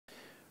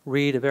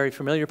read a very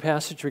familiar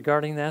passage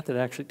regarding that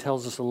actually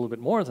tells us a little bit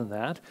more than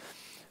that,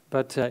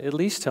 but at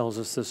least tells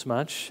us this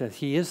much, that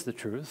he is the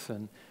truth,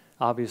 and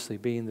obviously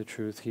being the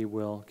truth, he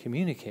will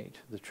communicate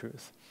the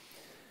truth.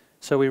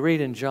 So we read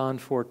in John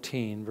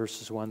 14,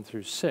 verses 1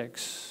 through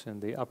 6,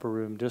 in the upper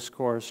room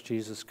discourse,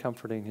 Jesus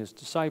comforting his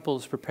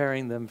disciples,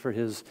 preparing them for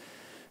his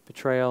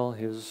betrayal,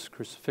 his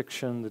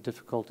crucifixion, the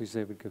difficulties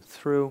they would go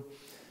through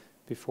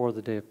before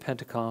the day of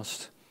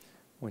Pentecost,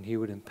 when he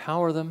would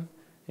empower them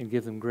and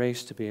give them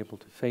grace to be able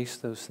to face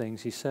those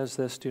things. He says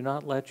this, "Do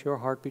not let your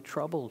heart be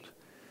troubled.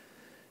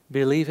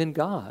 Believe in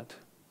God.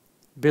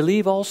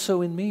 Believe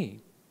also in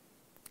me.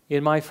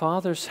 In my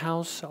Father's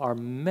house are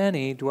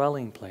many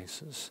dwelling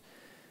places.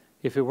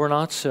 If it were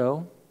not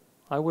so,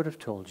 I would have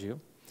told you,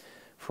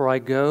 for I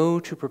go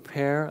to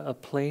prepare a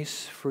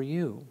place for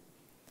you.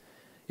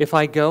 If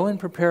I go and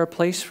prepare a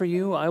place for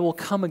you, I will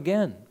come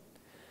again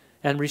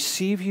and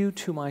receive you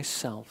to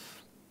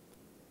myself,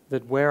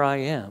 that where I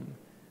am,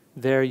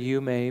 there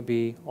you may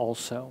be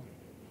also.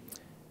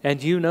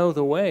 And you know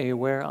the way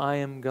where I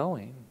am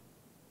going."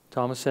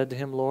 Thomas said to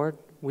him, "Lord,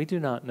 we do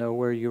not know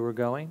where you are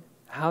going.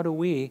 How do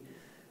we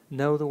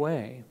know the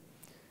way?"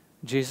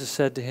 Jesus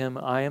said to him,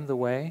 "I am the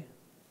way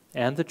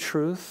and the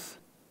truth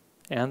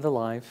and the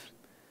life.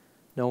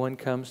 No one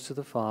comes to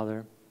the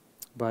Father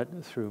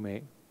but through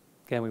me."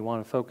 Again, we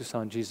want to focus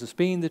on Jesus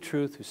being the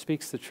truth, who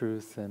speaks the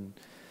truth, and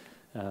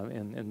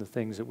the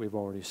things that we've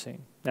already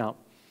seen. Now,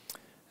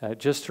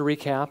 just to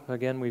recap,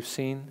 again, we've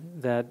seen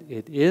that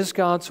it is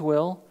God's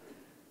will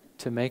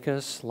to make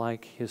us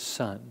like his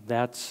Son.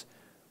 That's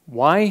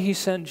why he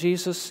sent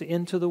Jesus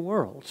into the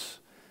world,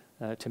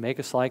 to make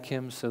us like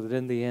him, so that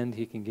in the end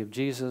he can give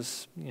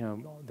Jesus,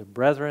 the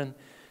brethren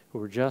who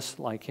were just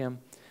like him.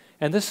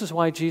 And this is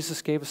why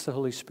Jesus gave us the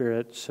Holy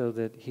Spirit, so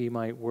that he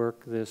might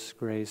work this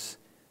grace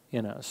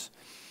in us.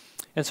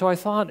 And so I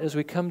thought, as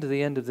we come to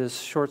the end of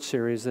this short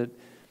series, that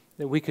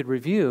we could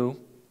review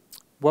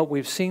what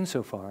we've seen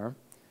so far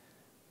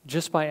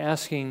just by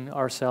asking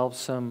ourselves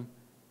some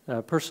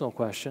personal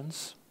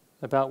questions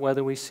about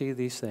whether we see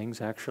these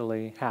things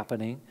actually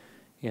happening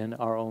in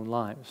our own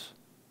lives.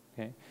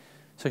 Okay?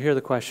 So here are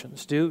the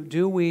questions.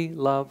 Do we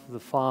love the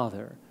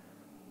Father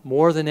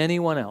more than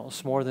anyone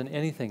else, more than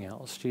anything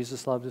else?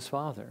 Jesus loved his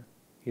Father.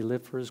 He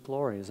lived for his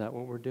glory. Is that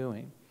what we're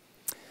doing?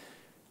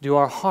 Do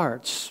our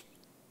hearts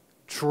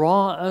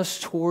draw us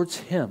towards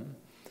him?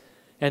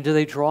 And do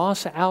they draw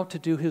us out to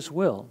do his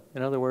will?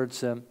 In other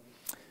words,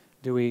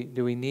 do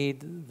we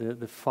need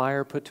the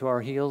fire put to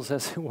our heels,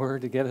 as it were,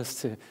 to get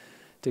us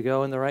to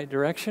go in the right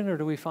direction? Or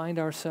do we find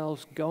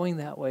ourselves going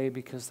that way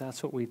because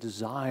that's what we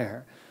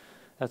desire?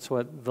 That's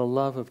what the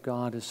love of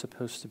God is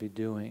supposed to be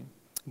doing.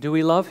 Do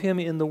we love him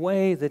in the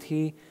way that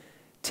he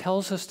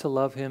tells us to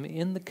love him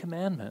in the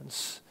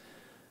commandments?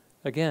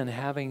 Again,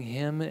 having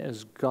him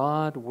as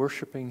God,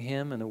 worshiping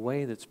him in a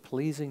way that's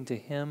pleasing to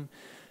him,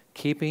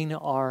 keeping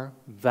our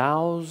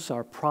vows,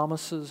 our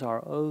promises,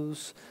 our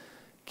oaths,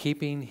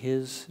 keeping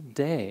his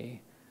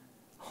day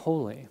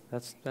holy.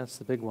 That's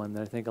the big one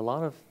that I think a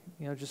lot of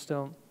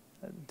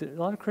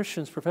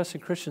Christians,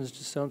 professing Christians,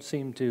 just don't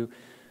seem to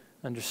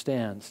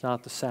understand. It's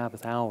not the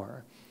Sabbath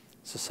hour,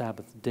 it's the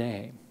Sabbath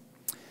day.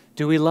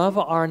 Do we love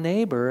our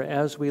neighbor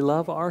as we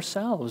love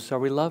ourselves? Are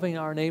we loving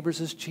our neighbors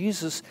as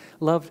Jesus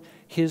loved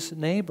his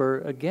neighbor,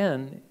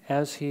 again,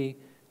 as he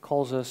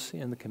calls us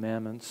in the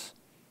commandments?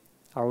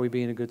 Are we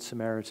being a good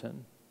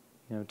Samaritan,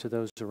 to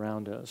those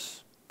around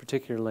us,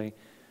 particularly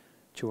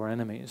to our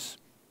enemies?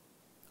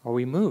 Are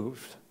we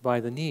moved by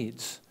the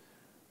needs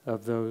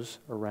of those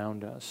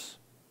around us?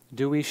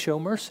 Do we show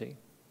mercy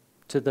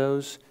to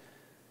those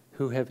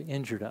who have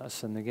injured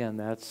us? And again,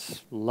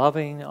 that's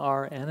loving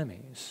our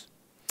enemies.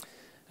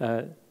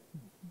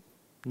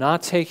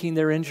 Not taking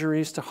their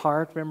injuries to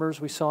heart, remember, as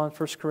we saw in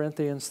 1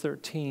 Corinthians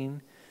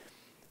 13,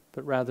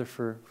 but rather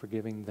for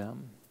forgiving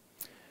them.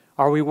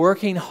 Are we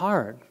working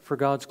hard for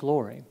God's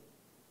glory,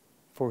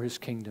 for his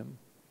kingdom?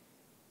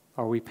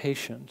 Are we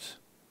patient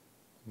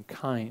and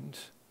kind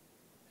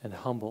and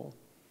humble?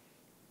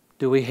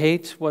 Do we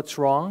hate what's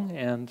wrong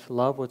and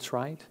love what's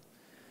right?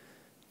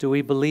 Do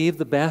we believe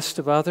the best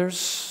of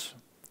others?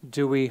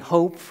 Do we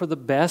hope for the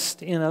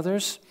best in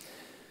others?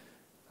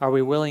 Are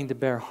we willing to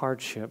bear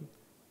hardship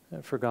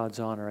for God's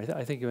honor?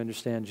 I think you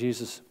understand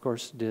Jesus, of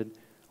course, did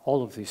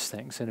all of these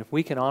things. And if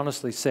we can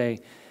honestly say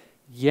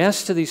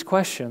yes to these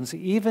questions,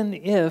 even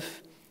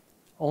if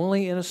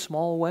only in a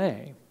small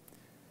way,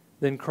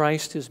 then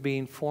Christ is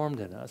being formed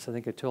in us. I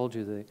think I told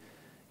you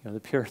the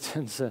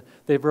Puritans,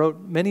 they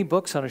wrote many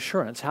books on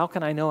assurance. How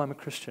can I know I'm a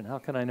Christian? How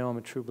can I know I'm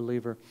a true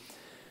believer?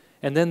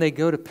 And then they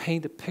go to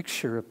paint a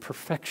picture of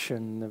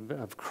perfection,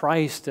 of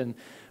Christ and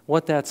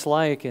what that's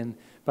like. And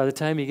by the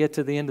time you get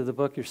to the end of the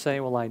book, you're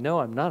saying, well, I know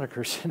I'm not a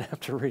Christian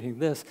after reading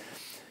this.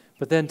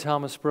 But then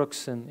Thomas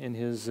Brooks, in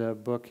his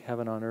book,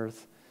 Heaven on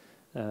Earth,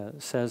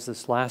 says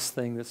this last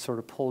thing that sort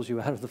of pulls you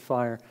out of the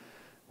fire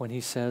when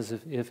he says,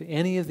 if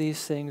any of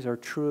these things are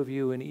true of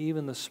you in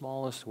even the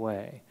smallest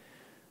way,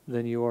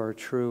 then you are a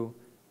true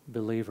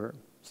believer.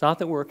 It's not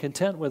that we're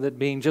content with it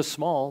being just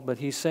small, but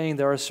he's saying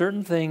there are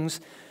certain things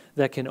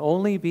that can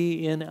only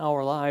be in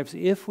our lives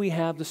if we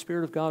have the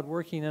Spirit of God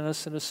working in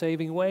us in a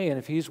saving way. And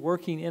if He's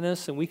working in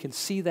us and we can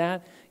see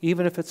that,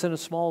 even if it's in a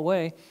small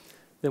way,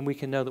 then we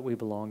can know that we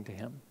belong to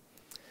Him.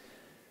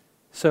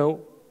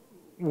 So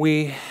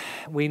we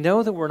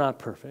know that we're not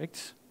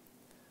perfect.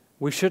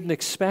 We shouldn't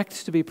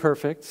expect to be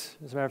perfect.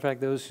 As a matter of fact,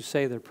 those who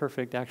say they're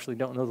perfect actually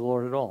don't know the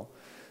Lord at all.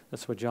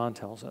 That's what John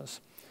tells us.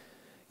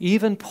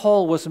 Even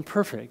Paul wasn't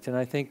perfect, and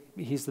I think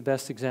he's the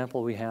best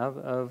example we have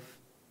of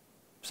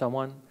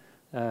someone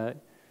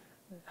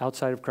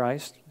outside of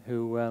Christ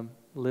who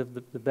lived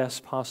the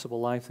best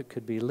possible life that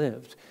could be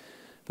lived.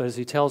 But as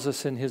he tells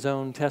us in his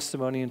own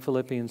testimony in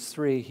Philippians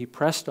 3, he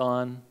pressed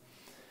on,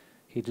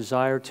 he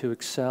desired to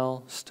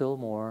excel still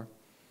more,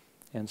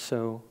 and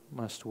so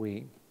must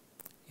we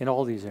in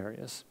all these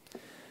areas.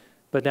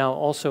 But now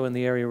also in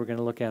the area we're going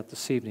to look at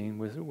this evening,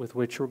 with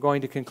which we're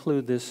going to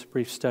conclude this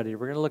brief study.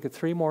 We're going to look at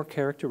 3 more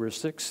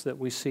characteristics that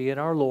we see in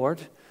our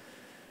Lord.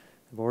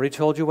 I've already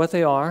told you what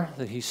they are,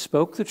 that He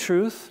spoke the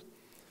truth,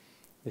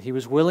 that He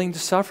was willing to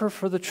suffer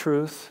for the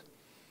truth,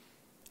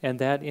 and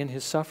that in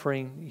His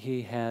suffering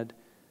He had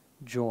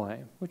joy,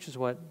 which is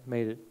what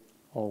made it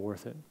all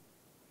worth it.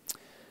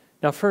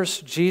 Now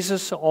first,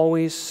 Jesus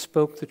always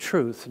spoke the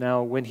truth.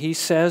 Now when He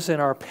says in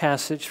our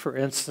passage, for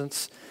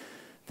instance,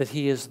 that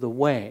He is the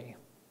way,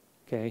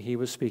 okay, He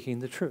was speaking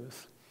the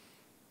truth.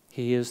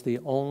 He is the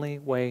only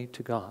way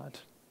to God,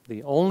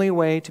 the only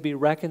way to be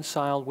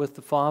reconciled with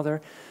the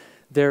Father.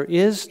 There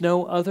is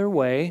no other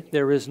way,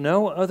 there is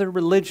no other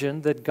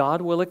religion that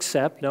God will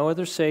accept, no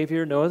other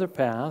Savior, no other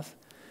path.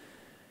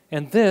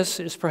 And this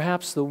is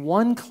perhaps the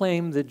one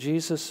claim that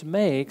Jesus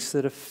makes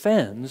that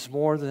offends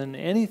more than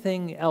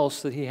anything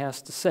else that He has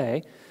to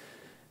say.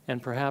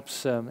 And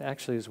perhaps,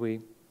 actually, as we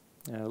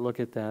look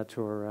at that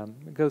or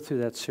go through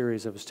that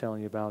series I was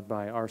telling you about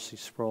by R.C.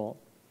 Sproul,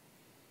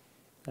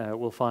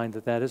 we'll find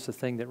that that is the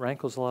thing that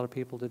rankles a lot of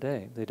people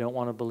today. They don't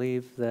want to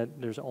believe that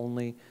there's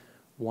only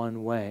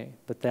one way,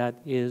 but that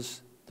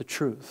is the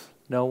truth.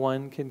 No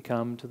one can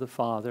come to the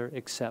Father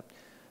except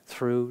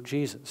through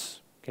Jesus.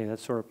 Okay,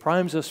 that sort of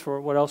primes us for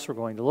what else we're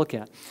going to look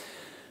at.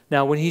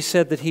 Now, when He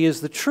said that He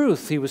is the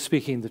truth, He was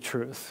speaking the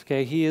truth.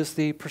 Okay, He is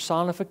the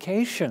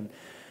personification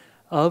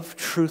of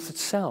truth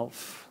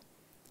itself.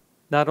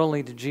 Not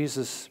only did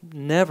Jesus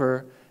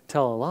never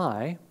tell a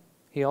lie,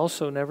 He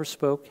also never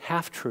spoke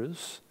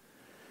half-truths.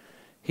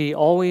 He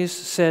always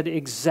said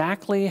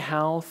exactly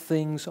how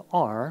things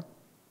are,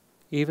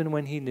 even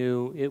when He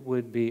knew it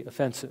would be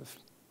offensive.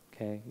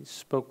 Okay, He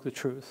spoke the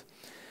truth.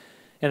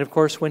 And of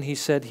course, when He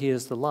said He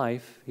is the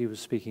life, He was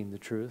speaking the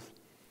truth.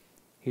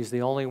 He's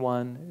the only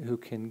one who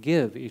can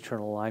give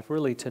eternal life.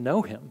 Really, to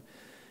know Him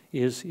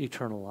is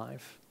eternal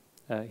life.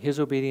 His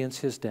obedience,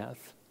 His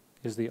death,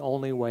 is the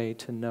only way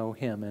to know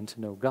Him and to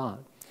know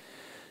God.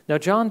 Now,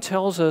 John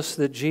tells us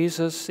that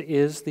Jesus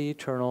is the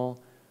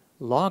eternal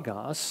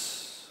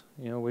Logos,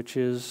 which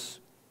is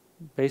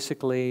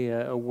basically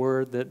a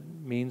word that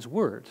means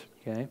word.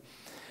 Okay?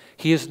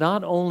 He is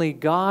not only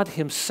God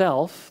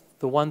Himself,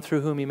 the one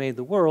through whom He made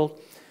the world,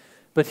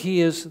 but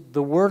He is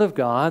the Word of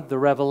God, the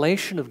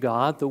revelation of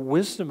God, the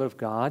wisdom of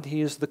God.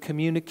 He is the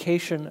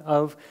communication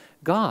of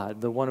God,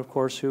 the one, of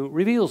course, who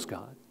reveals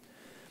God.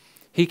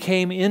 He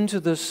came into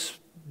this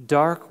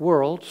dark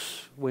world,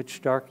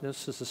 which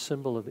darkness is a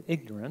symbol of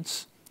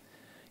ignorance,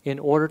 in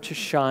order to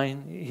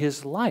shine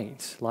His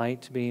light,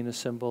 light being a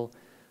symbol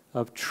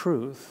of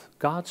truth,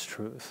 God's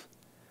truth,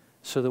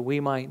 so that we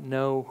might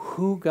know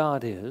who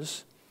God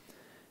is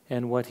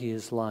and what He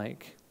is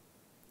like.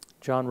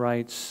 John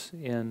writes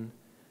in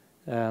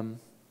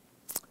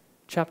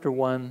chapter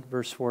 1,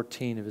 verse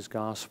 14 of his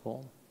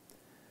gospel,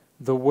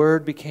 "The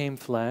Word became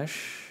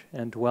flesh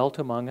and dwelt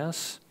among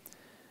us,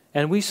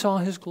 and we saw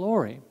His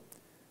glory,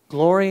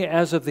 glory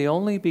as of the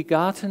only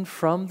begotten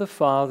from the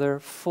Father,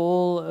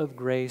 full of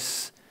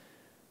grace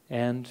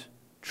and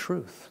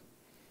truth."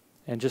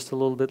 And just a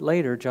little bit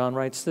later, John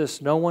writes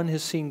this, "No one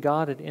has seen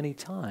God at any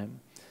time.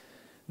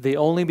 The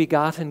only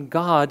begotten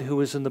God who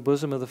is in the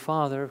bosom of the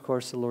Father," of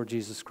course, the Lord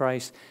Jesus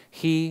Christ,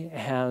 He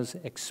has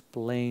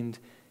explained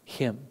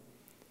Him.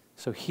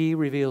 So He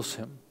reveals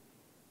Him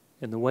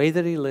in the way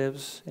that He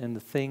lives and the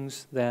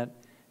things that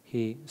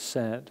He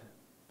said.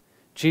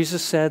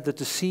 Jesus said that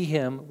to see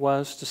Him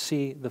was to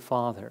see the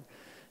Father.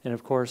 And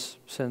of course,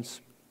 since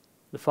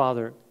the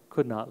Father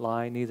could not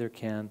lie, neither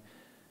can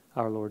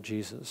our Lord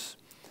Jesus.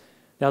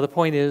 Now the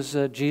point is,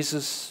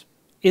 Jesus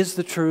is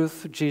the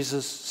truth.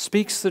 Jesus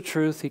speaks the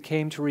truth. He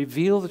came to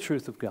reveal the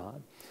truth of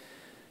God.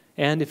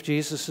 And if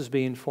Jesus is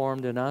being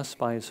formed in us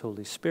by His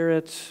Holy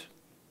Spirit,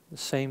 the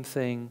same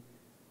thing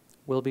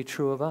will be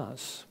true of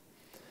us.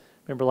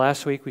 Remember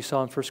last week we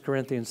saw in 1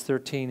 Corinthians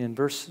 13, in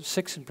verse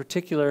 6 in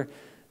particular,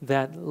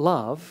 that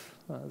love,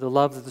 the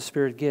love that the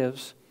Spirit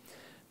gives,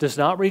 does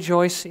not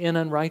rejoice in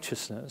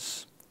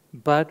unrighteousness,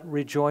 but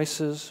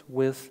rejoices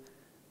with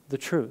the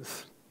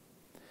truth.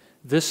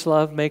 This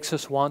love makes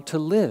us want to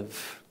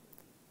live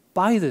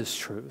by this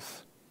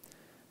truth.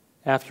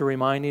 After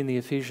reminding the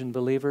Ephesian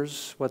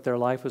believers what their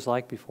life was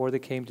like before they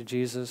came to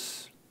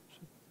Jesus,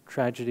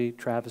 tragedy,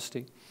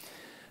 travesty,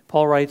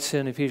 Paul writes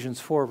in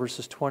Ephesians 4,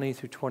 verses 20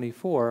 through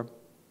 24,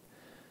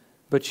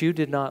 "But you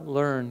did not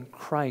learn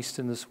Christ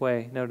in this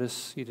way."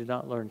 Notice, you did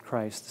not learn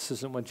Christ. This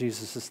isn't what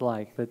Jesus is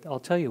like, but I'll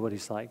tell you what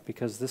he's like,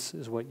 because this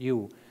is what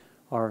you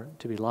are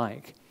to be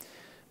like.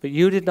 "But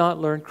you did not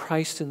learn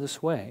Christ in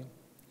this way,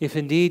 if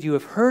indeed you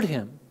have heard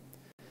him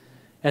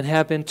and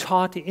have been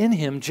taught in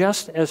him,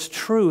 just as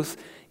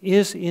truth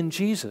is in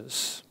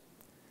Jesus,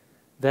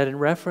 that in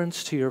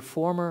reference to your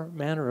former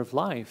manner of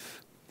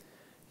life,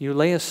 you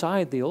lay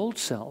aside the old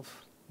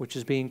self, which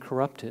is being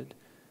corrupted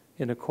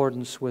in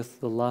accordance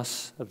with the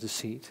lusts of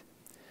deceit,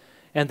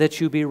 and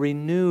that you be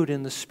renewed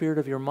in the spirit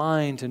of your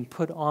mind and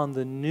put on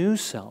the new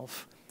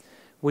self,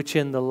 which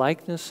in the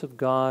likeness of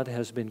God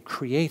has been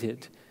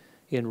created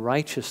in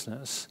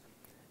righteousness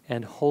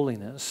and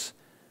holiness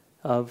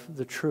of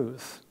the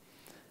truth."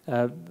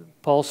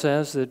 Paul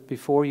says that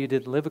before you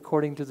didn't live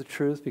according to the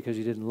truth because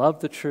you didn't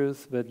love the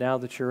truth, but now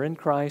that you're in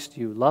Christ,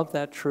 you love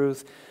that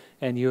truth,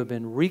 and you have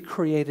been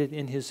recreated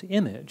in his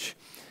image.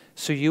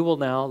 So you will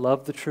now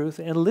love the truth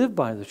and live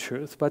by the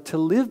truth. But to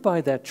live by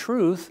that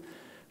truth,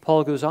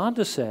 Paul goes on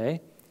to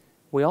say,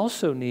 we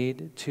also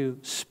need to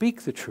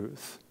speak the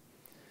truth.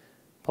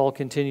 Paul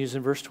continues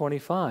in verse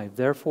 25,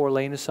 "Therefore,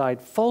 laying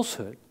aside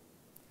falsehood,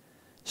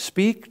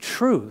 speak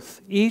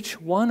truth,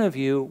 each one of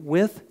you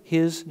with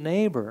his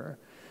neighbor,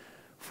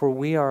 for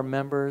we are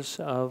members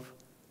of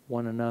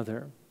one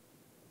another."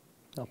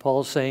 Now,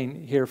 Paul is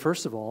saying here,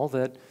 first of all,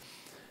 that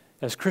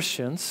as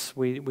Christians,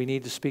 we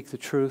need to speak the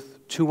truth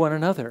to one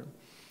another.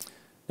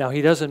 Now,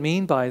 he doesn't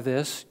mean by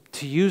this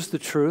to use the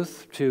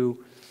truth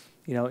to,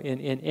 in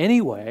any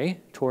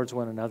way towards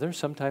one another.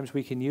 Sometimes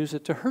we can use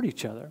it to hurt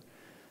each other.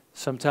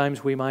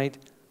 Sometimes we might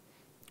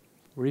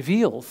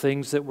reveal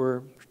things that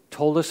were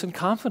told us in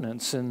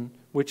confidence, in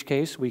which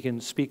case we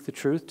can speak the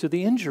truth to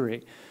the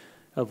injury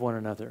of one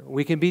another.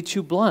 We can be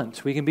too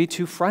blunt. We can be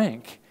too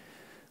frank.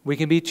 We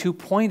can be too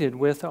pointed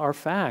with our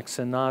facts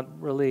and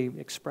not really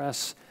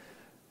express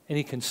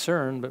any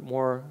concern, but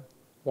more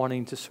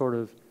wanting to sort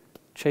of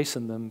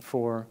chasten them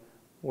for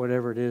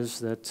whatever it is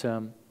that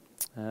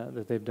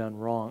they've done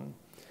wrong.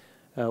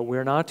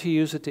 We're not to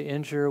use it to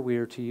injure. We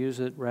are to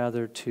use it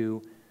rather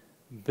to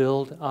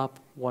build up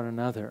one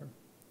another.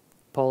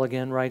 Paul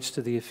again writes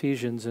to the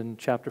Ephesians in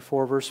chapter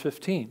 4, verse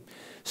 15,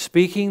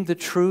 "Speaking the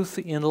truth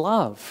in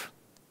love,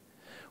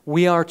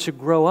 we are to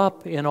grow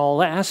up in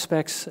all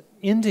aspects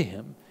into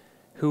him,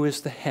 who is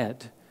the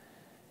head,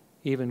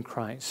 even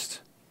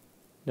Christ."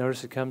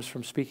 Notice it comes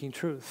from speaking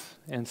truth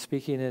and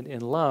speaking it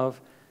in love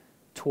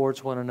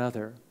towards one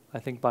another, I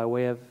think by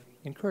way of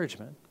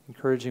encouragement,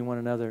 encouraging one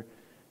another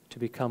to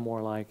become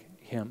more like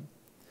him.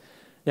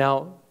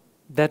 Now,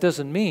 that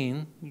doesn't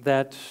mean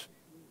that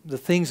the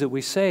things that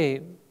we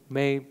say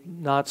may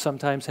not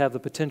sometimes have the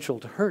potential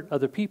to hurt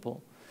other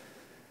people.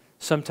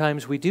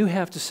 Sometimes we do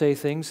have to say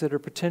things that are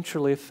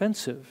potentially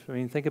offensive. I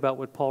mean, think about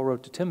what Paul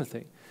wrote to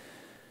Timothy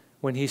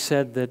when he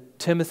said that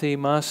Timothy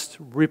must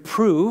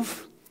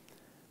reprove,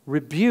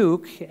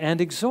 rebuke,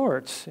 and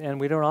exhort. And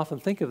we don't often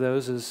think of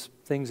those as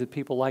things that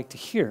people like to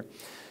hear.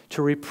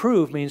 To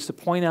reprove means to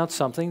point out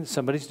something that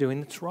somebody's doing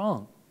that's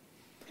wrong.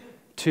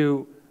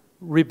 To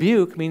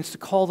rebuke means to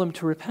call them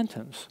to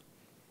repentance.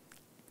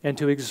 And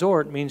to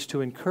exhort means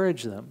to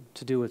encourage them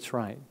to do what's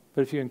right.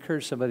 But if you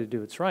encourage somebody to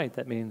do what's right,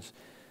 that means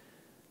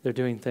they're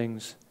doing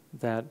things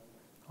that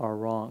are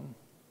wrong.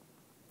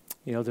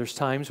 There's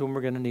times when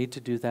we're going to need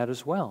to do that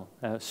as well,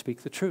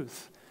 speak the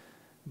truth.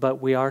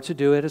 But we are to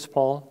do it, as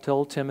Paul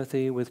told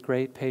Timothy, with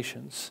great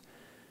patience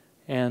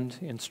and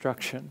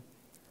instruction.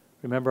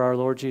 Remember, our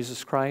Lord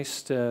Jesus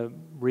Christ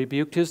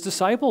rebuked his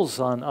disciples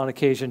on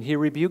occasion. He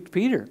rebuked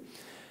Peter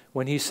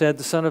when he said,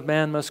 "The Son of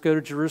Man must go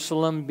to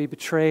Jerusalem, be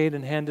betrayed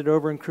and handed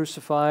over and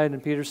crucified."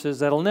 And Peter says,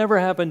 "That'll never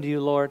happen to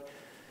you, Lord."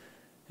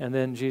 And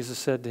then Jesus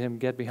said to him,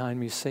 "Get behind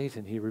me,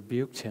 Satan." He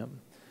rebuked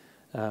him.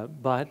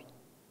 But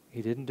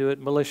he didn't do it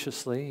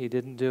maliciously. He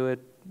didn't do it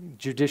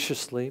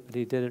judiciously, but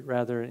he did it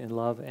rather in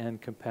love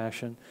and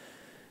compassion.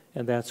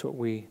 And that's what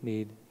we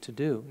need to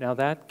do. Now,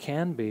 that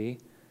can be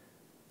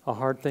a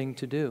hard thing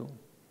to do,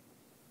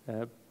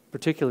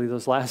 particularly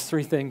those last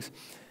three things,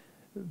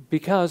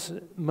 because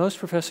most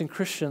professing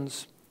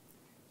Christians,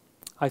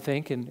 I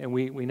think, and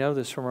we know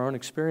this from our own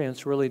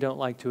experience, really don't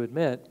like to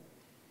admit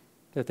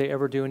that they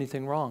ever do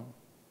anything wrong.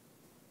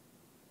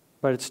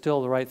 But it's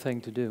still the right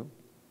thing to do.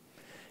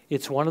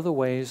 It's one of the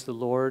ways the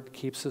Lord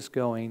keeps us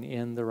going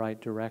in the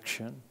right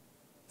direction.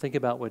 Think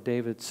about what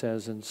David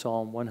says in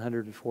Psalm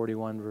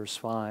 141, verse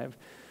 5.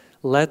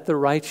 "Let the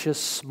righteous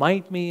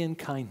smite me in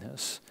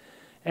kindness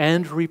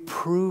and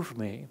reprove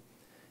me.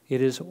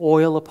 It is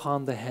oil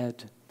upon the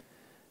head.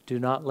 Do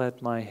not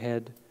let my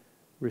head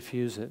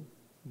refuse it."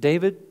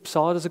 David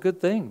saw it as a good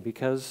thing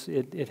because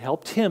it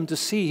helped him to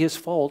see his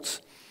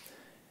faults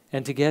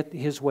and to get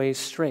his ways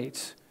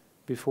straight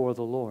before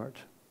the Lord.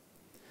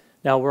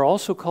 Now, we're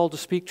also called to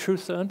speak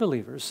truth to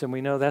unbelievers, and we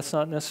know that's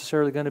not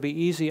necessarily going to be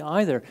easy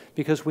either,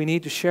 because we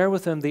need to share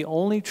with them the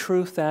only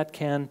truth that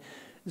can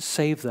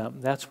save them.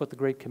 That's what the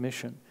Great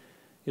Commission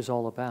is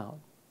all about.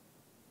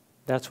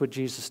 That's what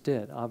Jesus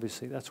did,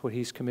 obviously. That's what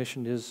he's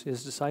commissioned his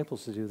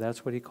disciples to do.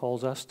 That's what he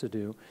calls us to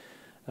do,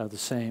 the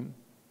same.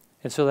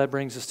 And so that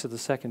brings us to the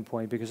second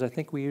point, because I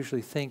think we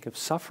usually think of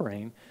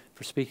suffering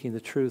for speaking the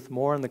truth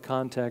more in the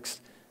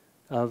context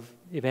of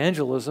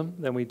evangelism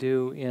than we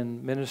do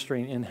in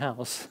ministering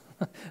in-house.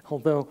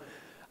 Although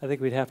I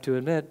think we'd have to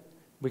admit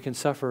we can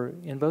suffer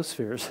in both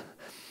spheres.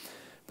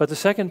 But the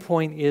second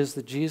point is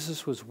that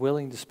Jesus was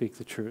willing to speak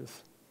the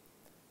truth,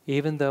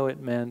 even though it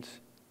meant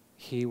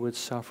he would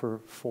suffer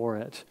for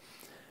it.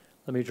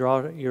 Let me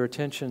draw your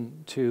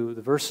attention to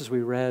the verses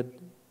we read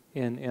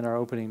in our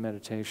opening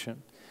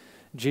meditation.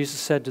 Jesus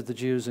said to the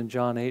Jews in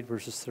John 8,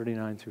 verses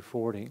 39 through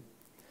 40,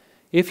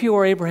 "If you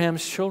are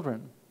Abraham's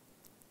children,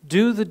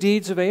 do the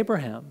deeds of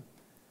Abraham.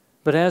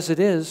 But as it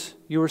is,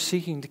 you are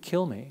seeking to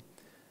kill me,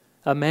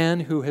 a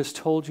man who has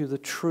told you the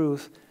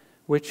truth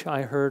which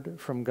I heard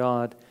from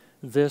God.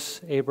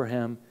 This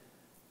Abraham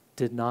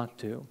did not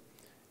do."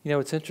 You know,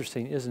 it's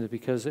interesting, isn't it?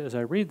 Because as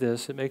I read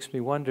this, it makes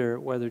me wonder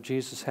whether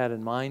Jesus had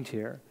in mind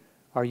here,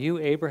 are you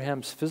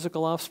Abraham's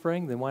physical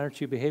offspring? Then why aren't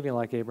you behaving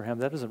like Abraham?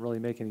 That doesn't really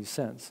make any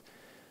sense.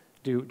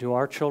 Do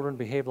our children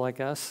behave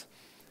like us?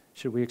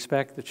 Should we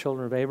expect the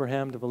children of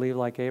Abraham to believe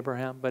like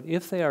Abraham? But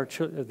if they are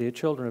the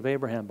children of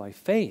Abraham by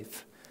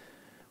faith,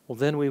 well,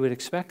 then we would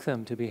expect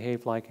them to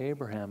behave like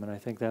Abraham. And I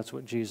think that's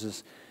what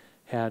Jesus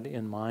had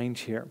in mind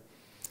here.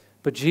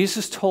 But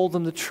Jesus told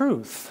them the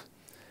truth.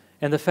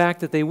 And the fact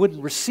that they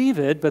wouldn't receive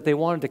it, but they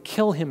wanted to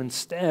kill him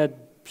instead,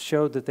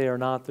 showed that they are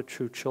not the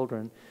true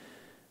children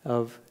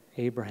of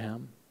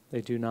Abraham.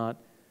 They do not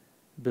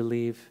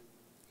believe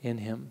in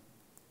him.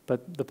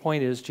 But the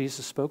point is,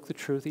 Jesus spoke the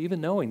truth, even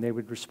knowing they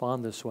would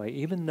respond this way,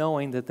 even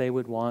knowing that they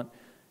would want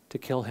to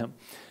kill him.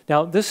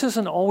 Now, this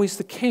isn't always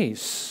the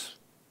case.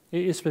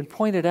 It's been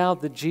pointed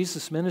out that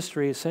Jesus'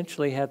 ministry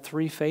essentially had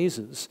three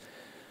phases.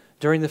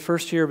 During the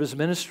first year of his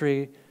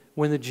ministry,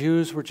 when the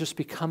Jews were just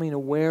becoming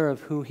aware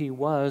of who he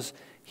was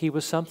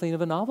something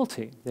of a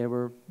novelty. They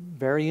were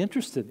very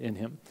interested in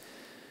him.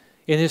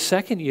 In his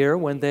second year,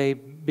 when they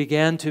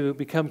began to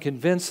become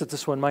convinced that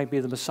this one might be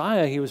the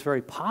Messiah, he was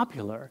very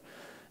popular,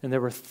 and there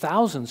were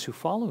thousands who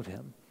followed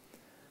him.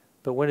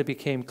 But when it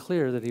became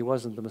clear that he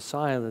wasn't the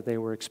Messiah that they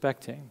were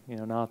expecting,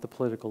 not the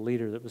political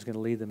leader that was going to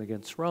lead them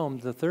against Rome,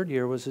 the third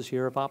year was his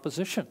year of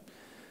opposition.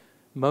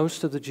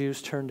 Most of the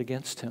Jews turned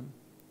against him,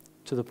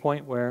 to the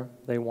point where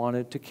they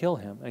wanted to kill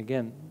him.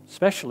 Again,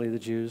 especially the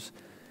Jews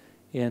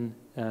in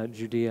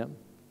Judea.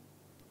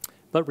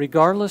 But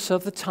regardless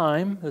of the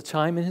time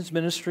in his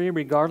ministry,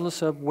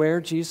 regardless of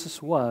where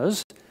Jesus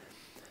was,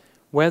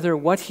 whether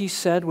what he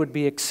said would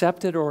be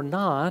accepted or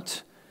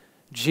not,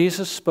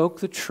 Jesus spoke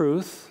the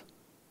truth,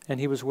 and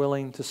he was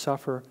willing to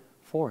suffer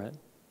for it.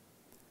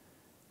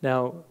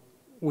 Now,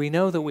 we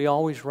know that we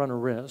always run a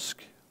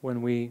risk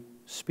when we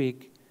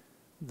speak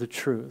the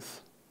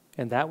truth.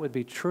 And that would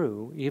be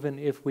true even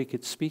if we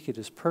could speak it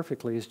as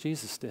perfectly as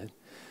Jesus did,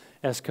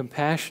 as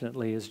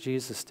compassionately as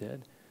Jesus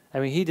did. I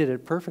mean, he did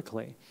it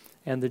perfectly,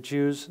 and the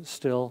Jews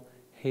still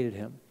hated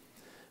him.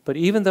 But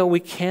even though we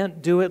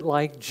can't do it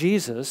like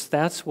Jesus,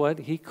 that's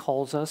what he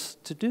calls us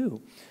to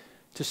do,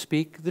 to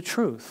speak the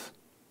truth.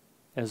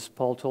 As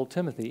Paul told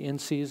Timothy, in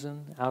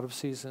season, out of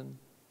season,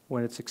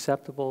 when it's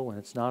acceptable, when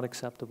it's not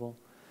acceptable.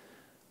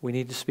 We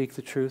need to speak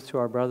the truth to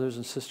our brothers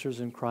and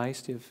sisters in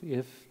Christ if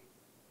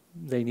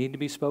they need to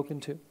be spoken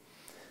to.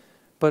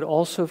 But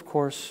also, of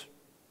course,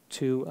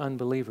 to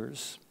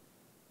unbelievers.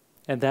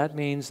 And that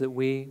means that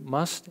we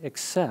must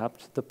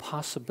accept the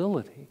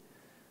possibility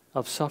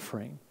of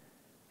suffering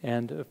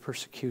and of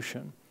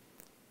persecution.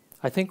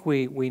 I think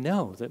we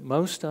know that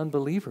most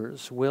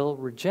unbelievers will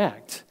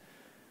reject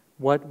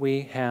what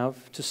we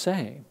have to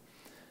say.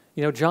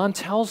 John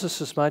tells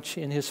us as much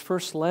in his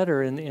first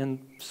letter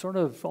in sort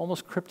of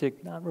almost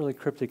cryptic, not really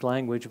cryptic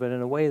language, but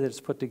in a way that's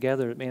put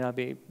together, it may not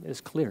be as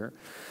clear.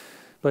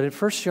 But in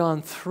 1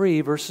 John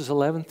 3, verses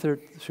 11 through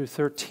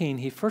 13,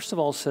 he first of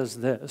all says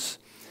this,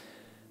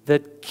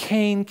 that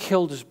Cain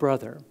killed his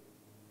brother.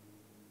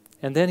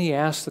 And then he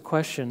asks the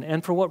question,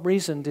 and for what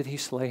reason did he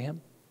slay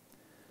him?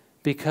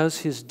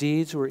 Because his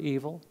deeds were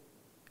evil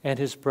and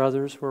his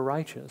brothers were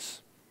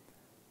righteous.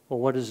 Well,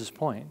 what is his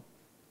point?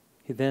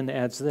 He then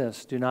adds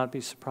this, do not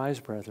be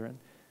surprised, brethren,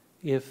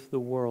 if the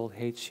world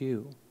hates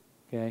you.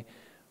 Okay?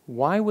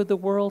 Why would the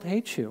world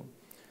hate you?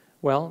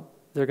 Well,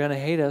 they're going to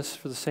hate us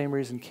for the same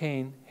reason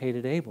Cain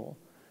hated Abel,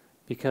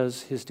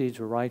 because his deeds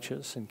were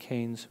righteous and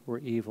Cain's were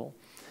evil.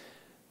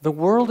 The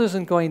world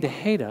isn't going to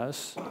hate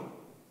us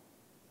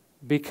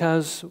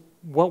because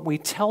what we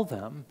tell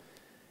them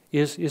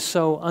is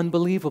so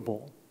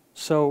unbelievable,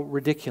 so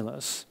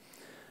ridiculous,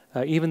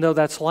 even though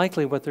that's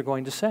likely what they're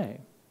going to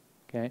say.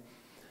 Okay?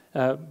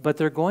 But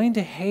they're going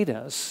to hate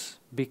us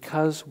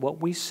because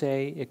what we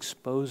say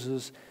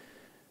exposes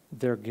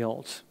their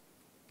guilt.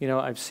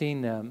 I've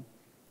seen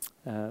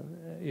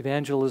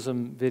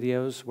evangelism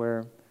videos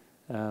where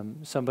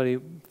somebody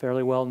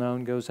fairly well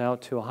known goes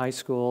out to a high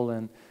school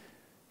and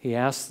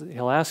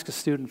he'll ask a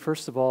student,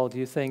 first of all, do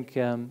you think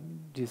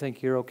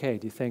you're okay?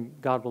 Do you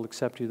think God will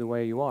accept you the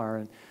way you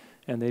are?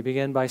 And they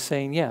begin by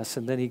saying yes.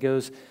 And then he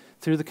goes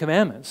through the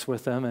commandments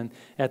with them. And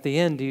at the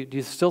end, do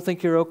you still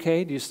think you're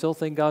okay? Do you still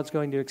think God's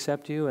going to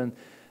accept you? And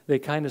they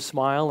kind of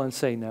smile and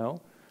say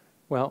no.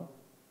 Well,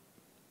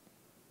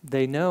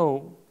 they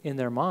know in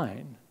their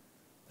mind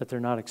that they're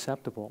not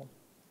acceptable,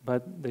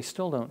 but they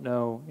still don't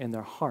know in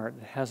their heart.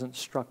 It hasn't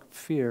struck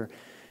fear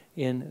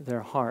in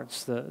their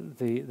hearts.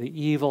 The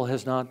evil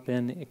has not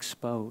been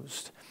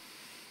exposed.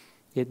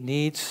 It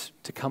needs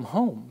to come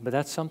home, but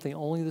that's something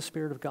only the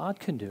Spirit of God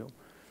can do.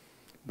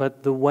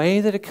 But the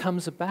way that it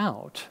comes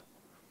about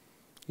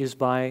is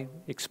by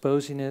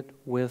exposing it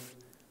with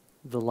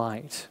the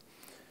light.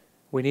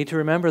 We need to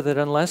remember that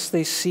unless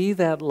they see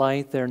that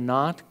light, they're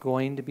not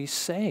going to be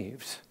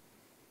saved.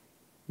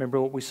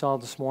 Remember what we saw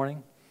this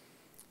morning?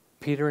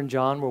 Peter and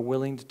John were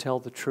willing to tell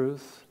the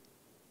truth,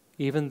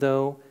 even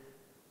though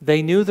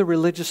they knew the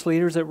religious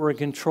leaders that were in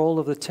control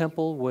of the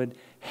temple would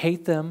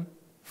hate them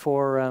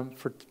for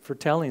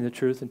telling the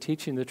truth and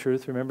teaching the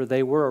truth. Remember,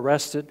 they were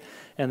arrested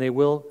and they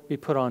will be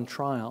put on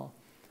trial.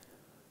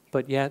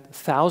 But yet,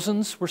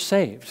 thousands were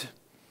saved.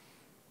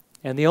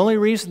 And the only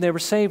reason they were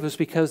saved was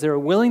because they were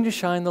willing to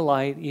shine the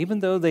light, even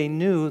though they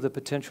knew the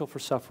potential for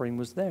suffering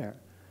was there.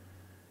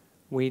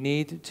 We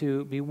need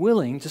to be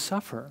willing to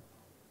suffer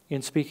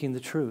in speaking the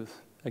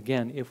truth,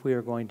 again, if we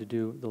are going to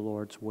do the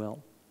Lord's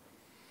will.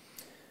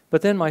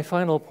 But then my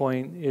final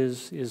point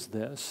is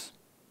this,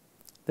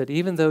 that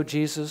even though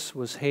Jesus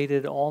was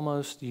hated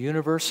almost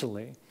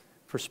universally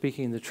for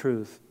speaking the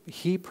truth,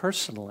 he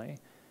personally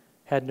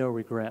had no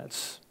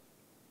regrets.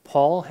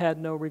 Paul had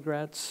no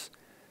regrets.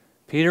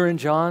 Peter and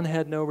John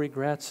had no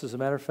regrets. As a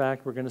matter of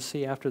fact, we're going to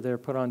see after they're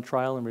put on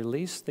trial and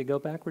released, they go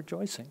back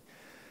rejoicing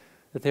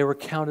that they were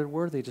counted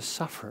worthy to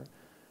suffer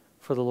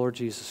for the Lord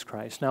Jesus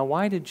Christ. Now,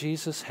 why did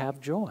Jesus have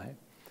joy?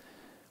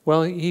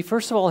 Well, he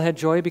first of all had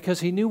joy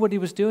because he knew what he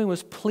was doing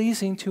was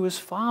pleasing to his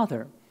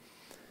Father.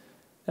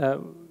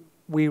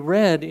 We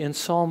read in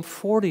Psalm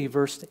 40,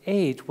 verse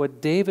 8, what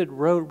David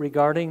wrote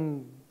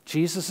regarding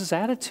Jesus'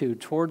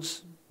 attitude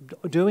towards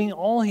doing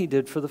all he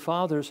did for the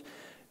Father's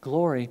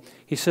glory.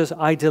 He says,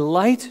 I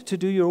delight to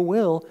do your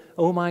will,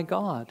 O my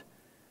God.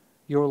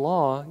 Your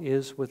law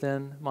is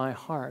within my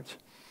heart.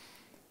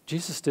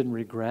 Jesus didn't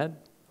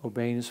regret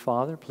obeying his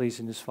Father,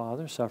 pleasing his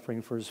Father,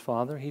 suffering for his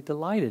Father. He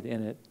delighted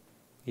in it,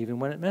 even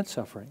when it meant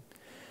suffering.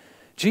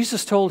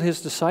 Jesus told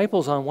his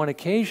disciples on one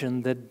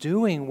occasion that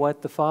doing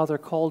what the Father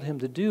called him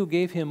to do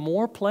gave him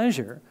more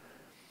pleasure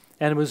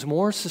and was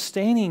more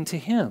sustaining to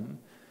him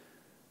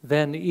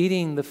than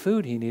eating the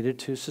food he needed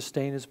to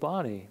sustain his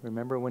body.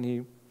 Remember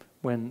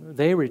when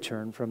they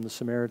returned from the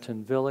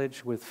Samaritan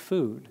village with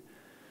food,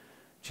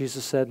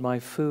 Jesus said, my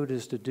food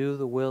is to do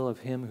the will of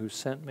him who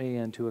sent me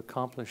and to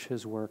accomplish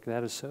his work.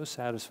 That is so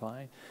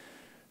satisfying.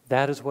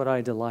 That is what I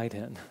delight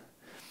in.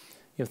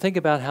 Think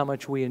about how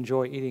much we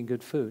enjoy eating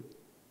good food.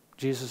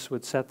 Jesus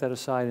would set that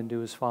aside and do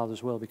his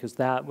Father's will because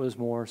that was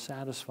more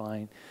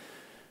satisfying.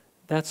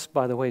 That's,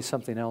 by the way,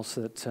 something else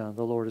that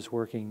the Lord is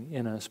working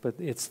in us, but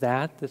it's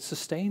that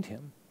sustained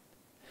him.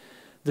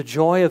 The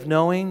joy of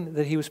knowing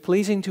that he was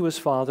pleasing to his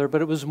Father,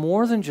 but it was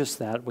more than just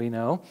that, we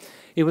know.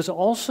 It was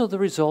also the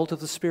result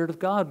of the Spirit of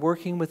God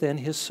working within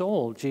his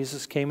soul.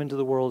 Jesus came into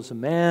the world as a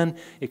man,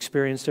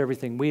 experienced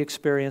everything we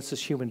experience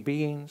as human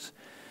beings,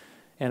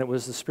 and it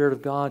was the Spirit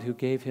of God who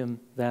gave him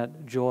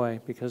that joy,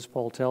 because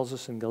Paul tells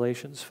us in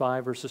Galatians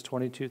 5, verses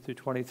 22 through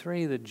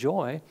 23, that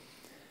joy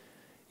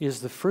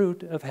is the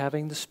fruit of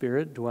having the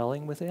Spirit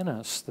dwelling within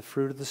us. The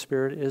fruit of the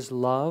Spirit is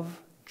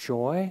love,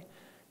 joy,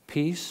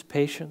 peace,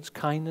 patience,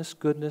 kindness,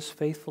 goodness,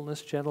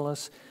 faithfulness,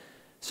 gentleness,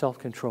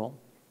 self-control,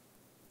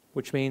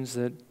 which means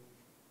that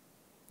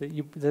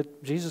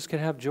Jesus can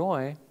have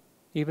joy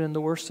even in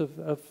the worst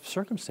of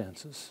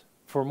circumstances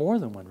for more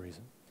than one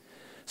reason.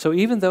 So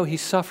even though he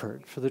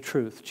suffered for the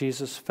truth,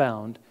 Jesus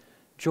found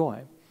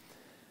joy.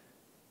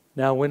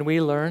 Now, when we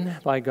learn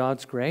by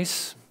God's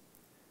grace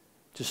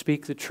to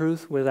speak the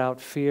truth without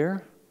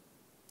fear,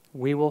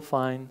 we will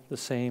find the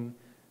same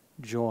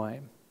joy.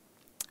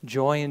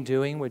 Joy in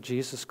doing what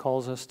Jesus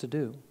calls us to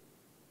do.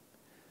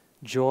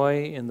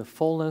 Joy in the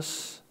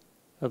fullness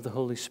of the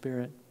Holy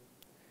Spirit.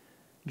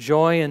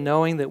 Joy in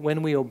knowing that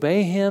when we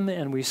obey him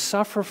and we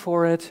suffer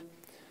for it,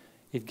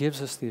 it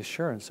gives us the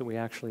assurance that we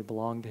actually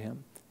belong to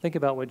him. Think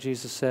about what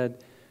Jesus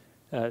said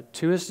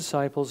to his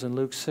disciples in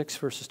Luke 6,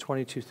 verses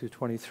 22 through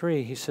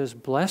 23. He says,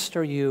 blessed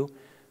are you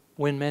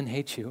when men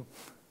hate you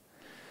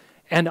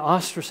and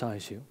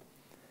ostracize you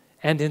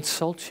and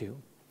insult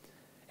you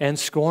and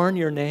scorn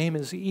your name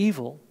as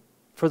evil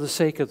for the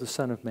sake of the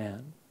Son of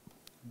Man.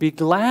 Be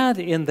glad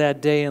in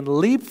that day and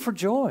leap for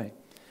joy.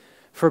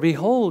 For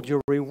behold,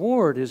 your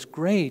reward is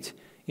great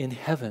in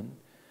heaven.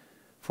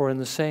 For in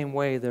the same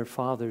way their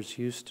fathers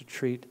used to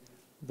treat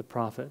the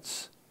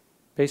prophets.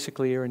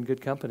 Basically, you're in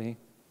good company.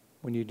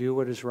 When you do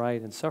what is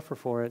right and suffer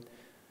for it,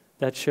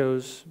 that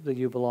shows that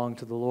you belong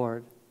to the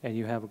Lord and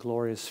you have a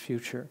glorious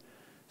future.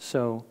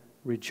 So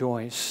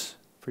rejoice,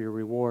 for your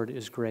reward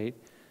is great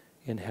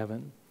in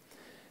heaven.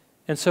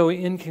 And so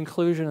in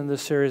conclusion in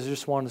this series, I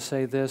just want to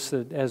say this,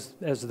 that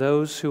as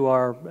those who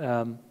are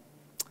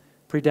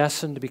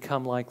predestined to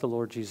become like the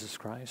Lord Jesus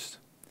Christ,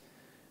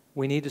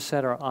 we need to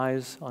set our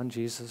eyes on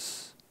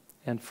Jesus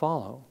and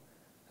follow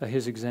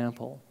his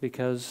example,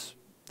 because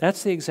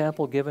that's the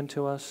example given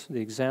to us, the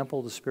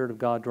example the Spirit of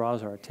God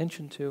draws our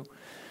attention to.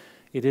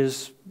 It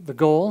is the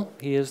goal.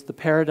 He is the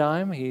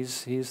paradigm.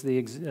 He's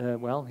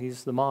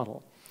the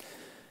model.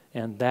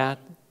 And that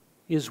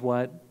is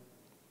what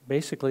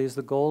basically is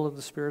the goal of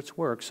the Spirit's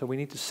work. So we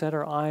need to set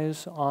our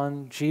eyes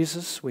on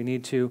Jesus. We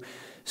need to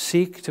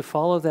seek to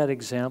follow that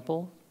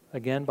example,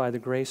 again, by the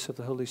grace of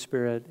the Holy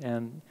Spirit,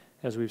 and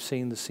as we've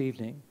seen this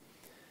evening.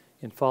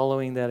 In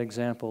following that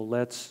example,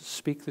 let's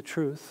speak the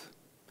truth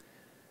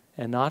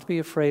and not be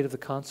afraid of the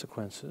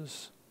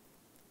consequences.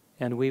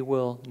 And we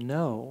will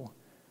know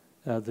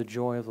the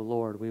joy of the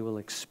Lord. We will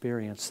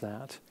experience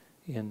that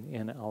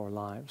in our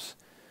lives.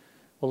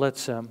 Well,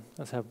 let's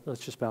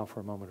just bow for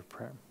a moment of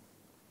prayer.